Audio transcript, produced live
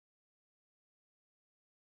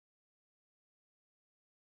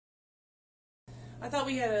I thought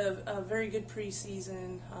we had a very good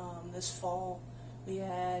preseason this fall. We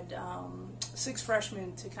had 6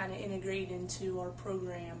 freshmen to kind of integrate into our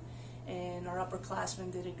program, and our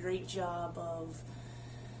upperclassmen did a great job of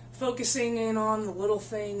focusing in on the little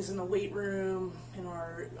things in the weight room, in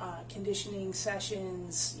our conditioning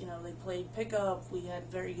sessions. You know, they played pickup. We had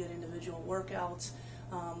very good individual workouts,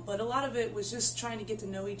 but a lot of it was just trying to get to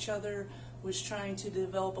know each other, was trying to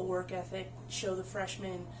develop a work ethic, show the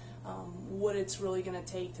freshmen what it's really going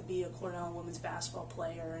to take to be a Cornell women's basketball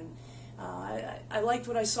player. And I liked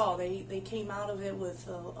what I saw. They came out of it with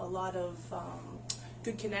a lot of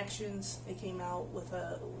good connections. They came out with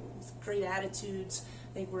great attitudes.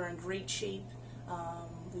 I think we're in great shape.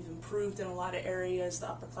 We've improved in a lot of areas. The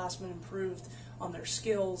upperclassmen improved on their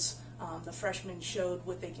skills. The freshmen showed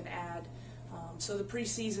what they can add. So the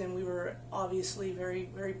preseason, we were obviously very,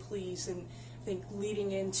 very pleased. And I think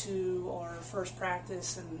leading into our first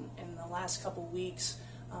practice and the last couple weeks,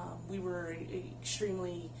 we were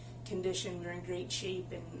extremely conditioned. We were in great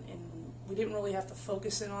shape, and we didn't really have to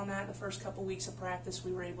focus in on that the first couple weeks of practice.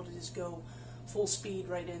 We were able to just go full speed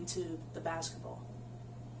right into the basketball.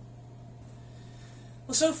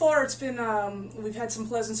 Well, so far it's been, we've had some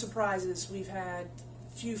pleasant surprises. We've had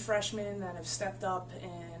a few freshmen that have stepped up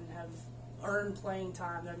and have earned playing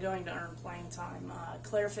time. They're going to earn playing time.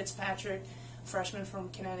 Claire Fitzpatrick, freshman from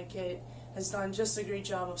Connecticut, has done just a great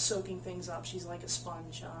job of soaking things up. She's like a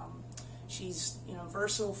sponge. She's,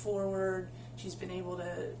 versatile forward. She's been able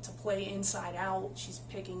to play inside out. She's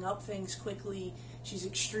picking up things quickly. She's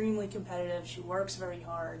extremely competitive. She works very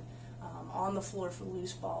hard on the floor for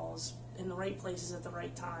loose balls, in the right places at the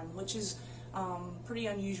right time, which is pretty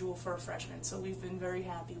unusual for a freshman. So we've been very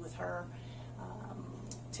happy with her.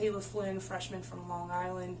 Taylor Flynn, freshman from Long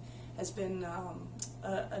Island, has been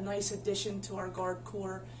a nice addition to our guard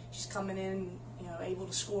corps. She's coming in, able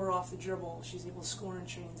to score off the dribble. She's able to score in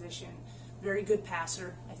transition. Very good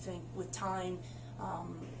passer. I think with time,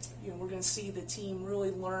 we're going to see the team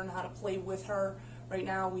really learn how to play with her. Right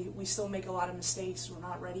now, we still make a lot of mistakes. We're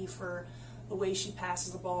not ready for the way she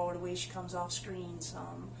passes the ball or the way she comes off screens.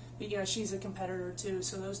 But she's a competitor too.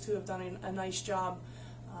 So those two have done a nice job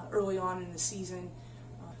early on in the season.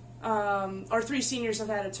 Our 3 seniors have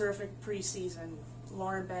had a terrific preseason.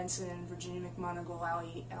 Lauren Benson, Virginia McMonigal,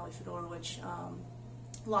 Ali Fedorowicz,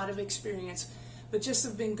 a lot of experience, but just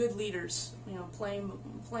have been good leaders.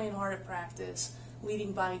 Playing hard at practice,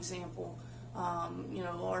 leading by example.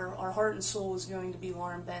 Our heart and soul is going to be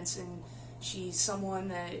Lauren Benson. She's someone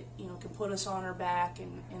that can put us on her back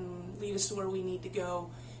and lead us to where we need to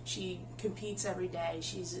go. She competes every day.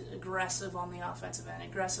 She's aggressive on the offensive end,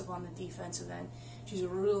 aggressive on the defensive end. She's a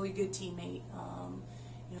really good teammate.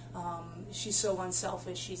 She's so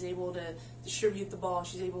unselfish. She's able to distribute the ball.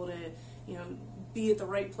 She's able to, be at the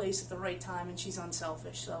right place at the right time, and she's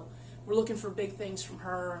unselfish. So we're looking for big things from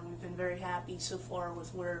her, and we've been very happy so far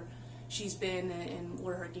with where she's been and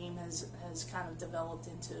where her game has kind of developed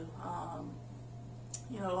into.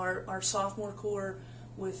 Our sophomore core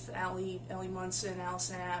with Allie Munson,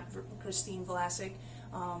 Allison App, Christine Vlasic,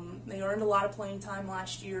 they earned a lot of playing time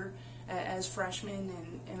last year as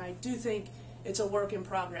freshmen, and I do think it's a work in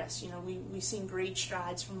progress. We've seen great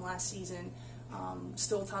strides from last season.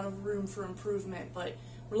 Still a ton of room for improvement, but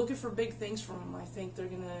we're looking for big things from them. I think they're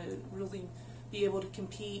going to really be able to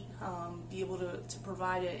compete, be able to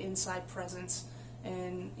provide an inside presence,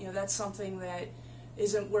 and that's something that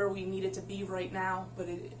isn't where we need it to be right now, but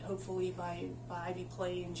hopefully by Ivy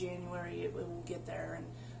play in January it will get there, and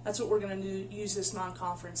that's what we're going to use this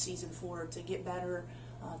non-conference season for, to get better,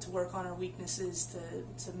 to work on our weaknesses,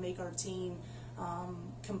 to make our team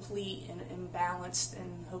complete and balanced,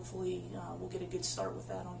 and hopefully we'll get a good start with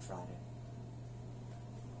that on Friday.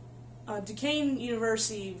 Duquesne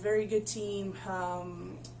University, very good team.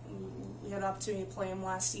 We had an opportunity to play them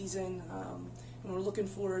last season, and we're looking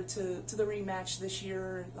forward to the rematch this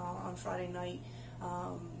year on Friday night.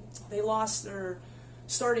 They lost their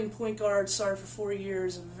starting point guard, started for 4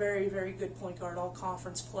 years, a very, very good point guard,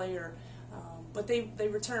 all-conference player. But they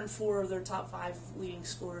returned 4 of their top 5 leading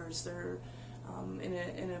scorers. They're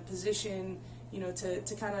in a position,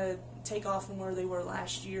 to kind of take off from where they were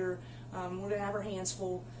last year. We're going to have our hands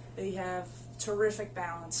full. They have terrific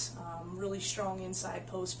balance, really strong inside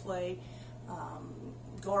post play,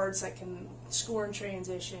 guards that can score in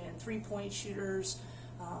transition, 3-point shooters.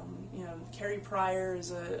 Carrie Pryor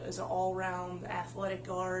is an all-round athletic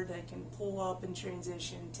guard that can pull up in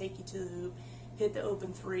transition, take you to the hoop, hit the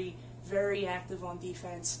open 3. Very active on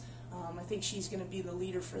defense. I think she's going to be the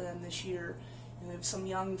leader for them this year. They have some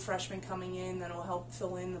young freshmen coming in that will help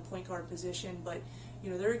fill in the point guard position, but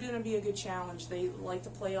they're going to be a good challenge. They like to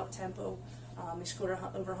play up tempo. They scored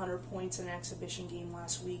over 100 points in an exhibition game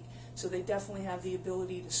last week, so they definitely have the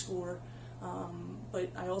ability to score. But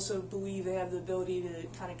I also believe they have the ability to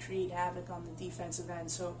kind of create havoc on the defensive end.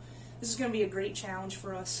 So this is going to be a great challenge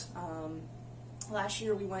for us. Last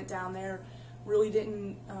year we went down there, really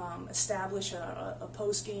didn't establish a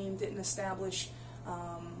post game, didn't establish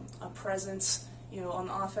a presence, on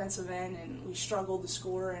the offensive end, and we struggled to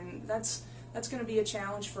score. And that's going to be a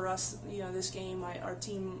challenge for us. This game, our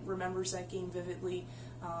team remembers that game vividly,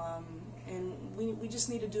 and we just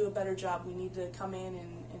need to do a better job. We need to come in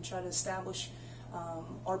and try to establish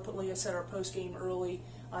like I said, our post game early.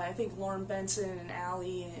 I think Lauren Benson and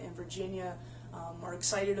Allie and Virginia are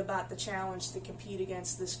excited about the challenge to compete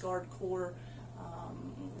against this guard core.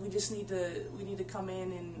 We just need to come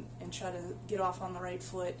in and try to get off on the right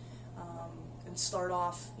foot and start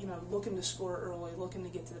off, looking to score early, looking to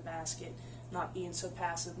get to the basket, not being so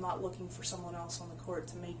passive, not looking for someone else on the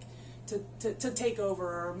court to take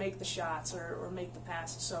over or make the shots or make the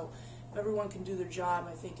passes. So if everyone can do their job,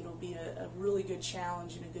 I think it'll be a really good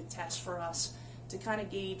challenge and a good test for us to kind of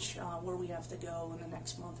gauge where we have to go in the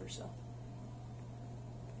next month or so.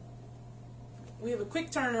 We have a quick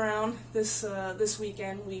turnaround this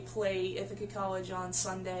weekend. We play Ithaca College on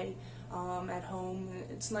Sunday at home.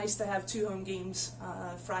 It's nice to have 2 home games,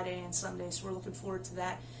 Friday and Sunday, so we're looking forward to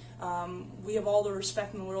that. We have all the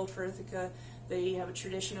respect in the world for Ithaca. They have a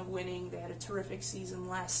tradition of winning. They had a terrific season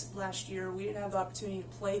last year. We didn't have the opportunity to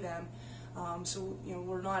play them, so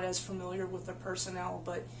we're not as familiar with their personnel,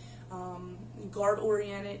 but guard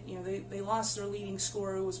oriented. They lost their leading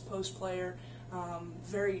scorer, who was a post player.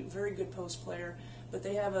 Very, very good post player, but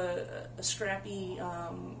they have a scrappy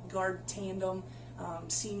guard tandem.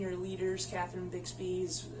 Senior leaders, Catherine Bixby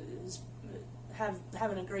is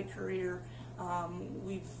having a great career.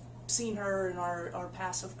 We've seen her in our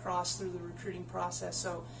passive cross through the recruiting process,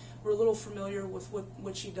 so we're a little familiar with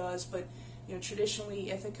what she does. But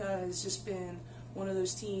traditionally Ithaca has just been one of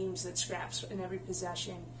those teams that scraps in every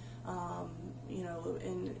possession.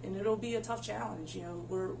 And it'll be a tough challenge.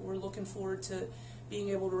 We're looking forward to being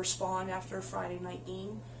able to respond after a Friday night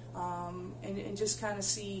game, and just kind of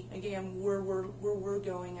see again where we're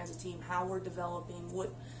going as a team, how we're developing,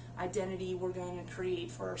 what identity we're going to create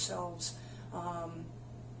for ourselves.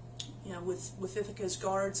 With Ithaca's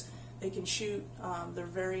guards, they can shoot. They're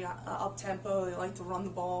very up tempo. They like to run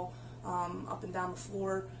the ball up and down the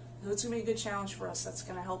floor. So it's going to be a good challenge for us. That's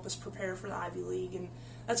going to help us prepare for the Ivy League, and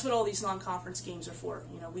that's what all these non-conference games are for.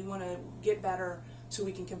 We want to get better so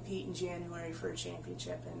we can compete in January for a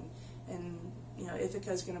championship, and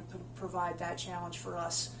Ithaca is going to provide that challenge for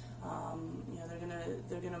us.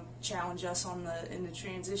 They're gonna challenge us in the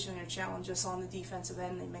transition. They're challenge us on the defensive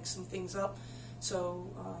end. They mix some things up, so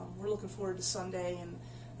we're looking forward to Sunday, and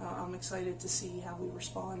I'm excited to see how we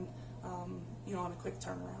respond. On a quick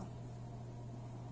turnaround.